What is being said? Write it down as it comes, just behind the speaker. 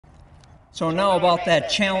So now about that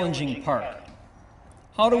challenging part.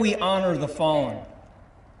 How do we honor the fallen?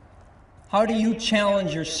 How do you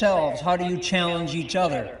challenge yourselves? How do you challenge each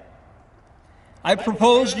other? I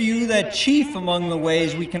propose to you that chief among the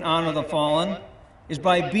ways we can honor the fallen is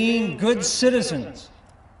by being good citizens,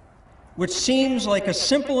 which seems like a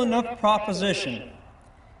simple enough proposition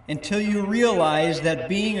until you realize that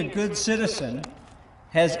being a good citizen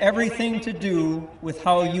has everything to do with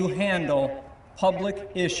how you handle public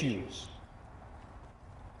issues.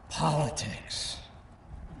 Politics.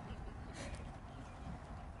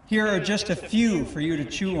 Here are just a few for you to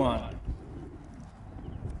chew on.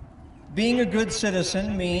 Being a good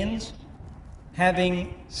citizen means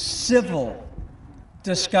having civil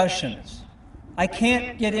discussions. I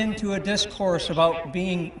can't get into a discourse about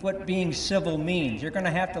what being civil means. You're going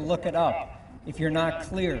to have to look it up if you're not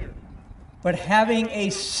clear. But having a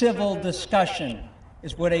civil discussion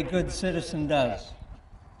is what a good citizen does.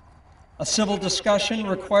 A civil discussion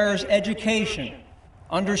requires education,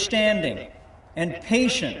 understanding, and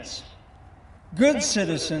patience. Good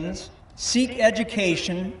citizens seek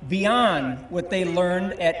education beyond what they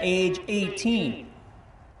learned at age 18,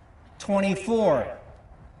 24,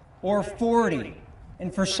 or 40,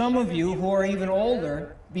 and for some of you who are even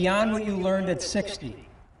older, beyond what you learned at 60.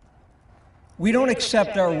 We don't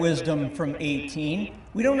accept our wisdom from 18.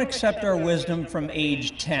 We don't accept our wisdom from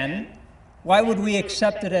age 10. Why would we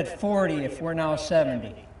accept it at 40 if we're now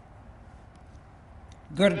 70?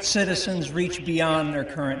 Good citizens reach beyond their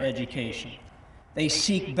current education. They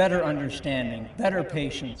seek better understanding, better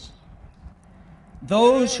patience.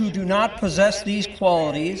 Those who do not possess these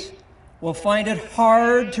qualities will find it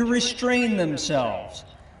hard to restrain themselves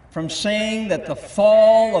from saying that the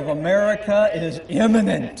fall of America is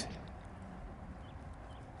imminent.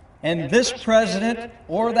 And this president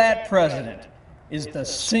or that president is the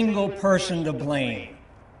single person to blame.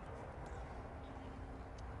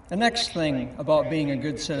 The next thing about being a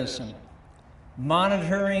good citizen,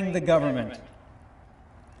 monitoring the government.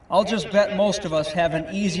 I'll just bet most of us have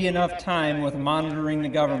an easy enough time with monitoring the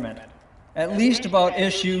government, at least about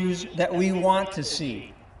issues that we want to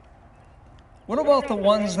see. What about the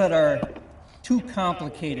ones that are too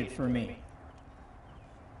complicated for me?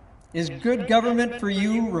 Is good government for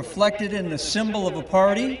you reflected in the symbol of a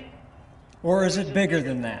party, or is it bigger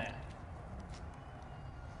than that?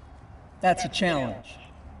 That's a challenge.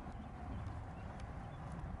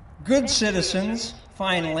 Good citizens,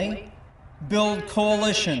 finally, build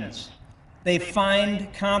coalitions. They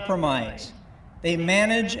find compromise. They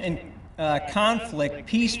manage conflict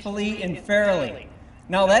peacefully and fairly.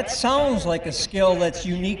 Now that sounds like a skill that's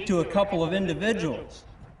unique to a couple of individuals,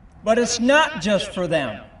 but it's not just for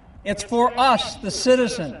them. It's for us, the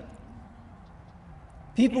citizen.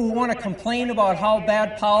 People who want to complain about how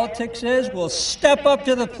bad politics is will step up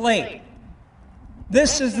to the plate.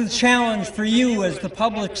 This is the challenge for you as the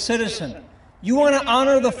public citizen. You want to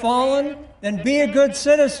honor the fallen? Then be a good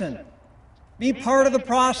citizen. Be part of the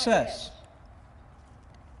process.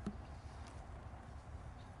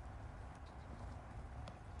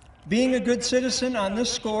 Being a good citizen on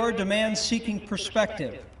this score demands seeking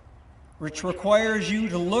perspective, which requires you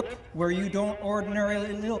to look where you don't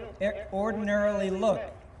ordinarily look.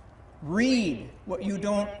 Read what you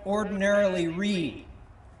don't ordinarily read,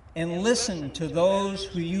 and listen to those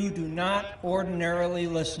who you do not ordinarily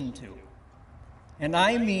listen to. And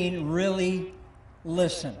I mean really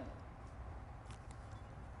listen.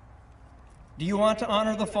 Do you want to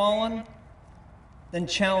honor the fallen? Then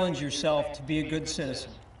challenge yourself to be a good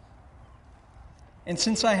citizen. And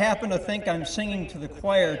since I happen to think I'm singing to the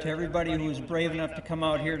choir to everybody who is brave enough to come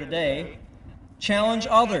out here today, challenge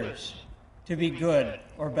others to be good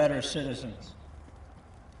or better citizens.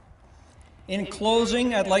 In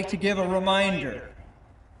closing, I'd like to give a reminder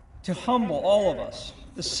to humble all of us,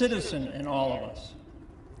 the citizen in all of us.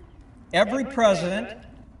 Every president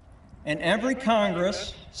and every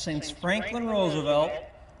Congress since Franklin Roosevelt,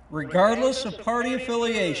 regardless of party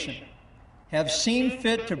affiliation, have seen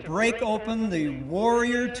fit to break open the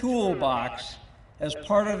warrior toolbox as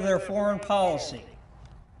part of their foreign policy.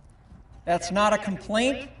 That's not a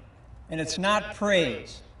complaint, and it's not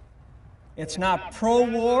praise. It's not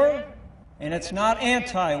pro-war, and it's not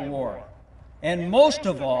anti-war. And most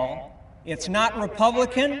of all, it's not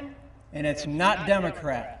Republican, and it's not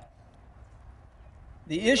Democrat.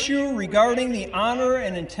 The issue regarding the honor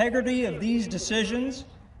and integrity of these decisions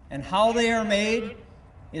and how they are made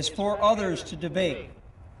is for others to debate.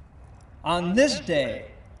 On this day,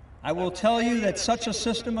 I will tell you that such a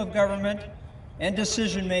system of government and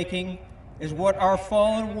decision-making is what our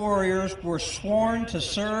fallen warriors were sworn to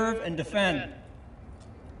serve and defend.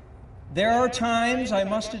 There are times, I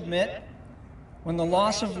must admit, when the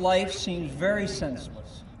loss of life seems very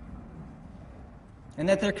senseless, and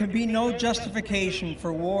that there could be no justification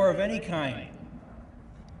for war of any kind.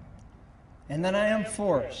 And then I am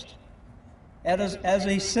forced, as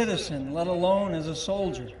a citizen, let alone as a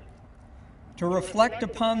soldier, to reflect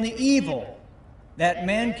upon the evil that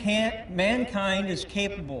mankind is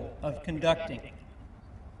capable of conducting.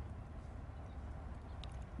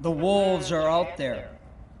 The wolves are out there,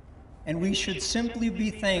 and we should simply be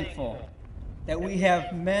thankful that we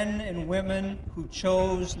have men and women who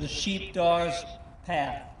chose the sheepdog's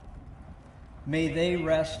path. May they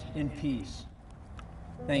rest in peace.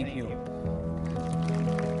 Thank you.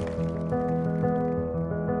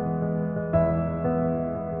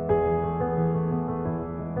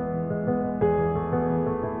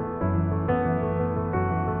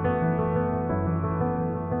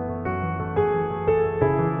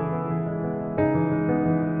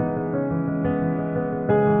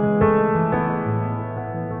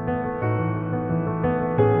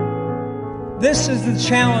 This is the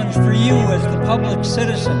challenge for you as the public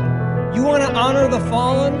citizen. You want to honor the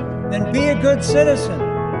fallen? Then be a good citizen.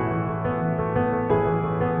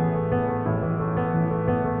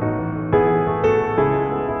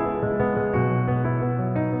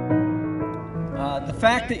 The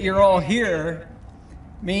fact that you're all here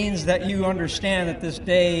means that you understand that this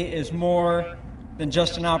day is more than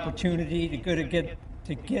just an opportunity to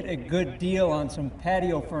get a good deal on some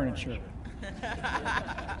patio furniture.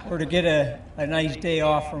 Or to get a nice day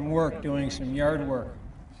off from work doing some yard work.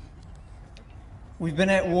 We've been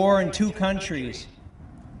at war in 2 countries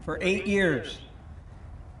for 8 years,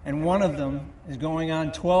 and one of them is going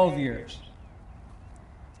on 12 years.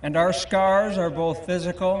 And our scars are both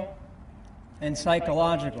physical and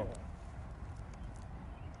psychological.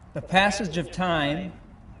 The passage of time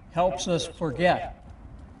helps us forget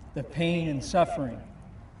the pain and suffering,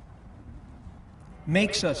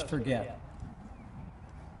 makes us forget.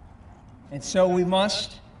 And so we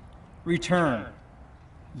must return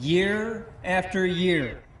year after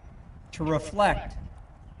year to reflect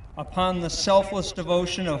upon the selfless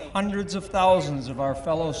devotion of hundreds of thousands of our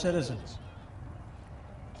fellow citizens.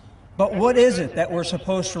 But what is it that we're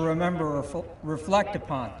supposed to remember or reflect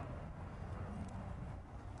upon?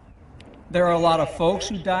 There are a lot of folks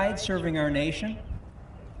who died serving our nation.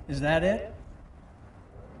 Is that it?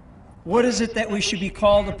 What is it that we should be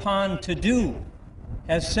called upon to do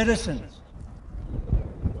as citizens?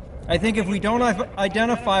 I think if we don't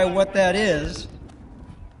identify what that is,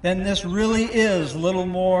 then this really is little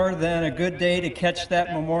more than a good day to catch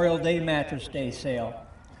that Memorial Day Mattress Day sale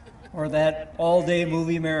or that all-day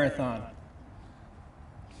movie marathon.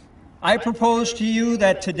 I propose to you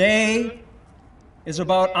that today is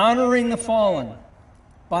about honoring the fallen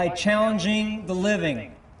by challenging the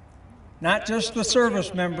living, not just the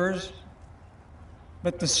service members,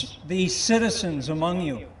 but the citizens among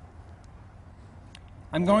you.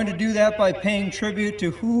 I'm going to do that by paying tribute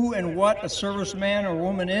to who and what a serviceman or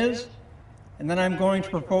woman is, and then I'm going to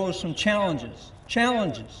propose some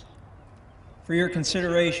challenges for your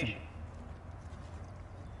consideration.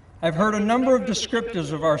 I've heard a number of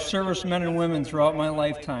descriptives of our servicemen and women throughout my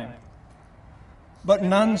lifetime, but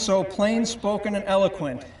none so plain-spoken and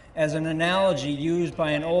eloquent as an analogy used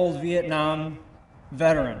by an old Vietnam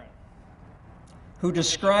veteran who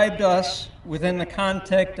described us within the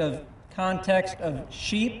context of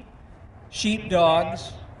sheep,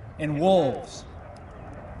 sheepdogs, and wolves.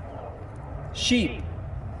 Sheep,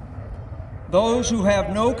 those who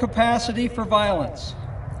have no capacity for violence,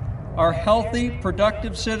 are healthy,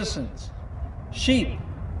 productive citizens. Sheep,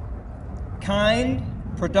 kind,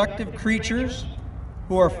 productive creatures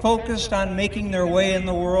who are focused on making their way in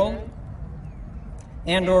the world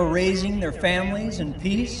and/or raising their families in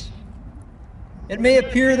peace. It may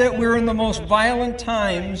appear that we're in the most violent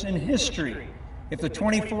times in history, if the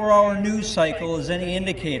 24-hour news cycle is any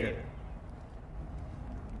indicator.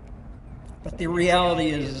 But the reality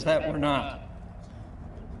is that we're not.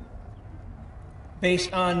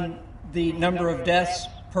 Based on the number of deaths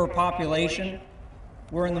per population,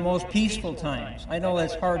 we're in the most peaceful times. I know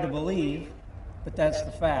that's hard to believe, but that's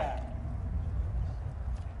the fact.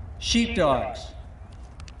 Sheepdogs,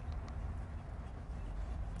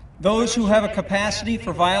 those who have a capacity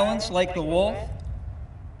for violence like the wolf,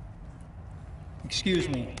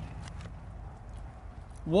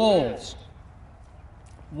 wolves,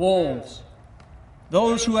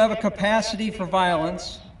 those who have a capacity for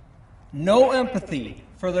violence, no empathy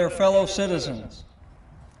for their fellow citizens,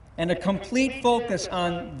 and a complete focus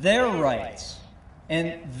on their rights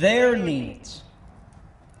and their needs.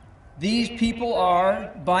 These people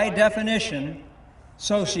are, by definition,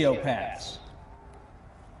 sociopaths,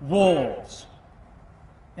 wolves,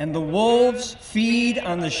 and the wolves feed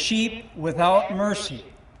on the sheep without mercy.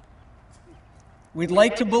 We'd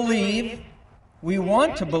like to believe, we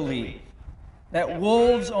want to believe, that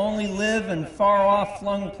wolves only live in far-off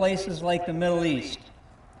flung places like the Middle East.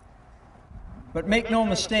 But make no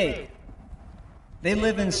mistake, they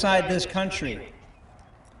live inside this country,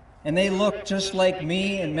 and they look just like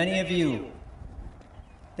me and many of you.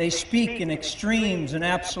 They speak in extremes and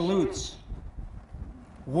absolutes.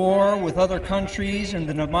 War with other countries and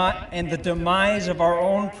the demise of our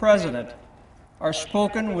own president are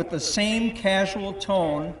spoken with the same casual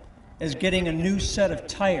tone as getting a new set of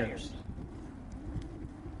tires.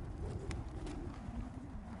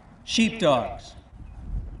 Sheepdogs.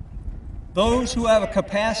 Those who have a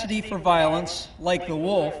capacity for violence, like the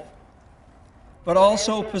wolf, but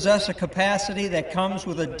also possess a capacity that comes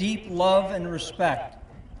with a deep love and respect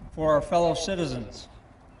for our fellow citizens.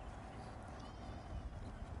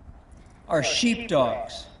 Are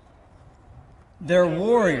sheepdogs. They're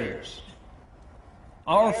warriors.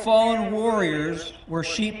 Our fallen warriors were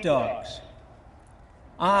sheepdogs.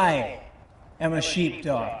 I am a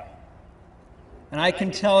sheepdog. And I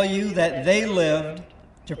can tell you that they lived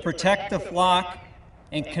to protect the flock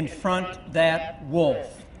and confront that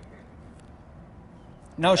wolf.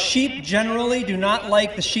 Now, sheep generally do not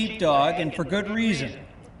like the sheepdog, and for good reason.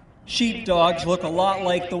 Sheepdogs look a lot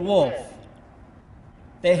like the wolf.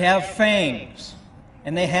 They have fangs,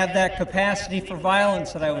 and they have that capacity for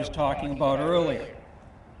violence that I was talking about earlier.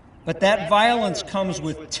 But that violence comes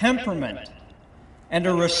with temperament and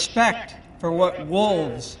a respect for what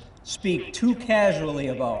wolves speak too casually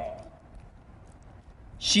about.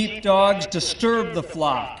 Sheepdogs disturb the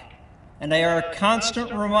flock, and they are a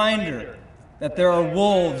constant reminder that there are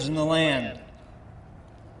wolves in the land.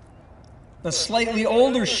 The slightly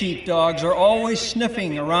older sheepdogs are always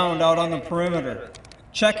sniffing around out on the perimeter,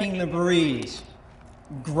 checking the breeze,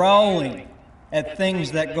 growling at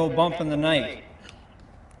things that go bump in the night,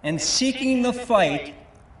 and seeking the fight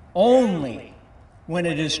only when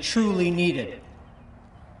it is truly needed.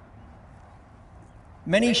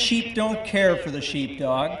 Many sheep don't care for the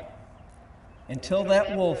sheepdog until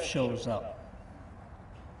that wolf shows up.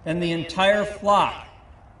 Then the entire flock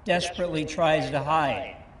desperately tries to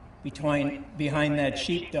hide behind that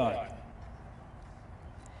sheepdog.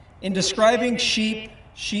 In describing sheep,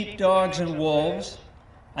 sheepdogs, and wolves,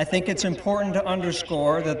 I think it's important to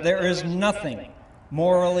underscore that there is nothing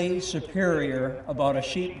morally superior about a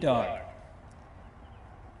sheepdog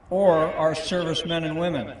or our servicemen and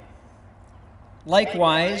women.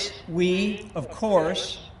 Likewise, we, of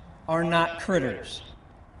course, are not critters,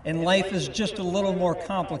 and life is just a little more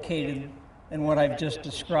complicated than what I've just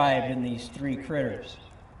described in these three critters.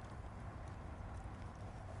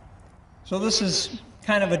 So this is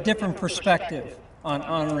kind of a different perspective on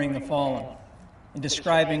honoring the fallen and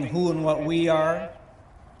describing who and what we are,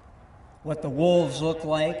 what the wolves look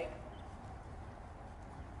like,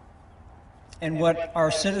 and what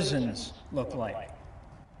our citizens look like.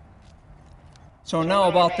 So now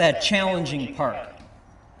about that challenging part.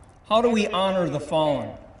 How do we honor the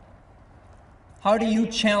fallen? How do you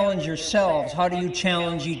challenge yourselves? How do you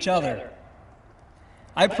challenge each other?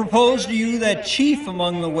 I propose to you that chief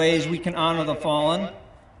among the ways we can honor the fallen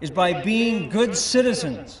is by being good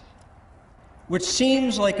citizens, which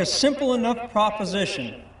seems like a simple enough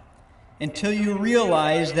proposition until you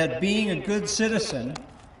realize that being a good citizen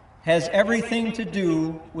has everything to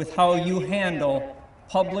do with how you handle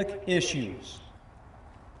public issues.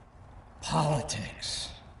 Politics.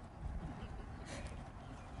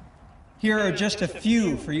 Here are just a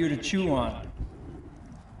few for you to chew on.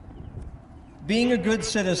 Being a good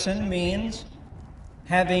citizen means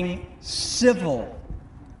having civil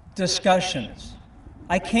discussions.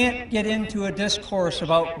 I can't get into a discourse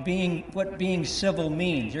about what being civil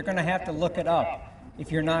means. You're going to have to look it up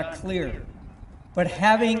if you're not clear. But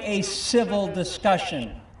having a civil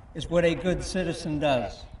discussion is what a good citizen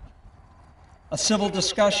does. A civil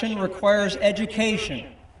discussion requires education,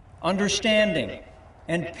 understanding,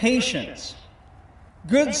 and patience.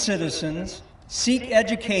 Good citizens seek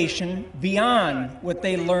education beyond what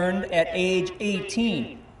they learned at age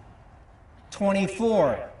 18,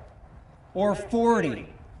 24, or 40,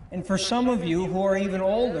 and for some of you who are even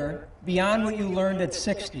older, beyond what you learned at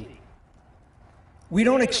 60. We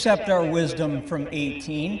don't accept our wisdom from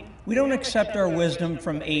 18. We don't accept our wisdom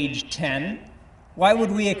from age 10. Why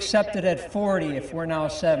would we accept it at 40 if we're now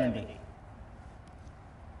 70?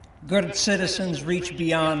 Good citizens reach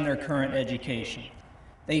beyond their current education.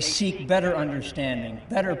 They seek better understanding,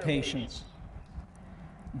 better patience.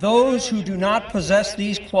 Those who do not possess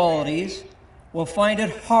these qualities will find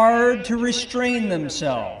it hard to restrain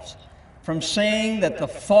themselves from saying that the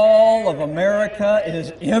fall of America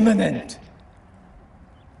is imminent.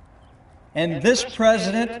 And this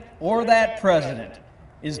president or that president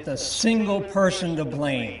is the single person to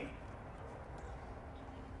blame.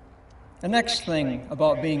 The next thing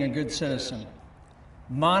about being a good citizen,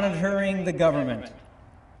 monitoring the government.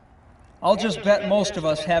 I'll just bet most of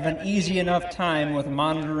us have an easy enough time with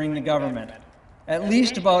monitoring the government, at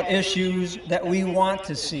least about issues that we want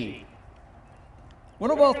to see.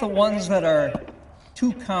 What about the ones that are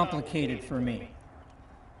too complicated for me?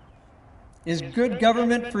 Is good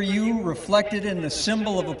government for you reflected in the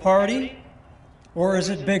symbol of a party, or is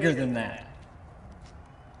it bigger than that?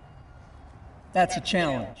 That's a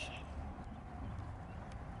challenge.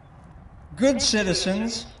 Good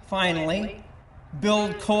citizens, finally,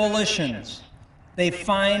 build coalitions. They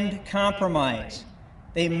find compromise.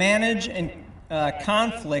 They manage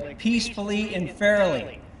conflict peacefully and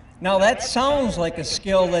fairly. Now that sounds like a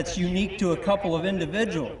skill that's unique to a couple of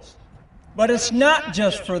individuals, but it's not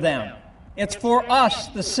just for them. It's for us,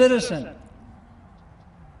 the citizen.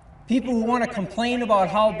 People who want to complain about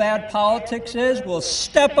how bad politics is will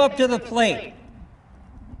step up to the plate.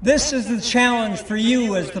 This is the challenge for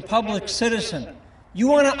you as the public citizen. You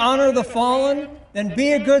want to honor the fallen? Then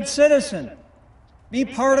be a good citizen. Be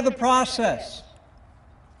part of the process.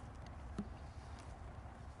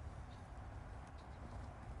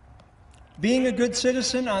 Being a good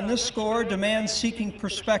citizen on this score demands seeking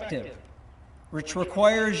perspective, which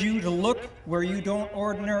requires you to look where you don't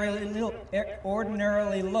ordinarily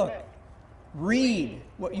look. Read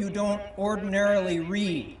what you don't ordinarily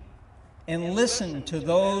read, and listen to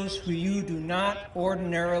those who you do not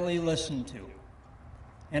ordinarily listen to.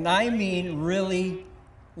 And I mean really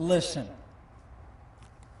listen.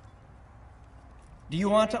 Do you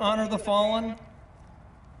want to honor the fallen?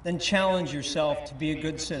 Then challenge yourself to be a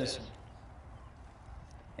good citizen.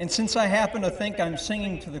 And since I happen to think I'm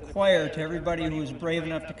singing to the choir to everybody who was brave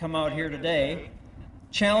enough to come out here today,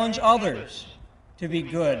 challenge others to be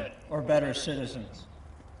good or better citizens.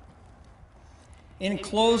 In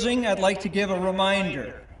closing, I'd like to give a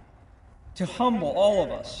reminder to humble all of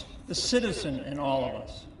us, the citizen in all of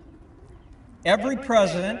us. Every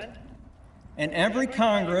president and every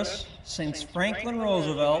Congress since Franklin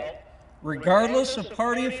Roosevelt, regardless of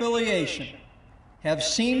party affiliation, have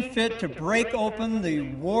seen fit to break open the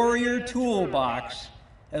warrior toolbox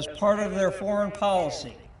as part of their foreign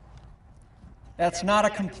policy. That's not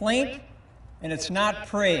a complaint, and it's not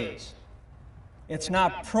praise. It's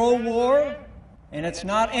not pro-war, and it's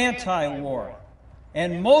not anti-war.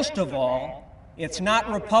 And most of all, it's not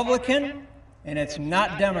Republican, and it's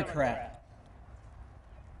not Democrat.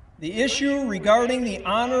 The issue regarding the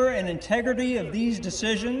honor and integrity of these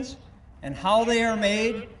decisions and how they are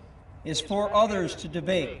made is for others to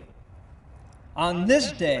debate. On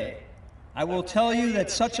this day, I will tell you that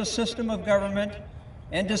such a system of government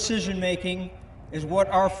and decision-making is what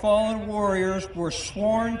our fallen warriors were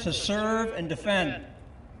sworn to serve and defend.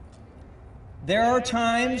 There are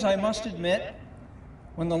times, I must admit,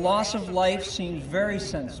 when the loss of life seems very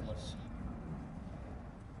senseless,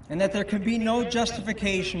 and that there can be no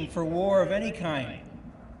justification for war of any kind.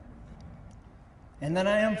 And then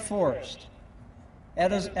I am forced,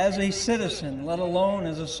 as a citizen, let alone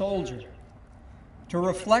as a soldier, to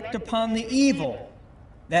reflect upon the evil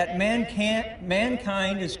that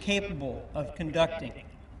mankind is capable of conducting.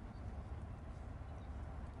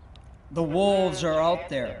 The wolves are out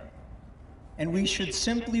there, and we should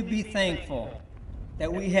simply be thankful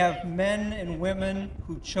that we have men and women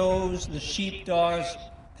who chose the sheepdog's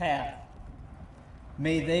path.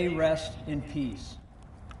 May they rest in peace.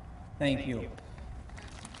 Thank you.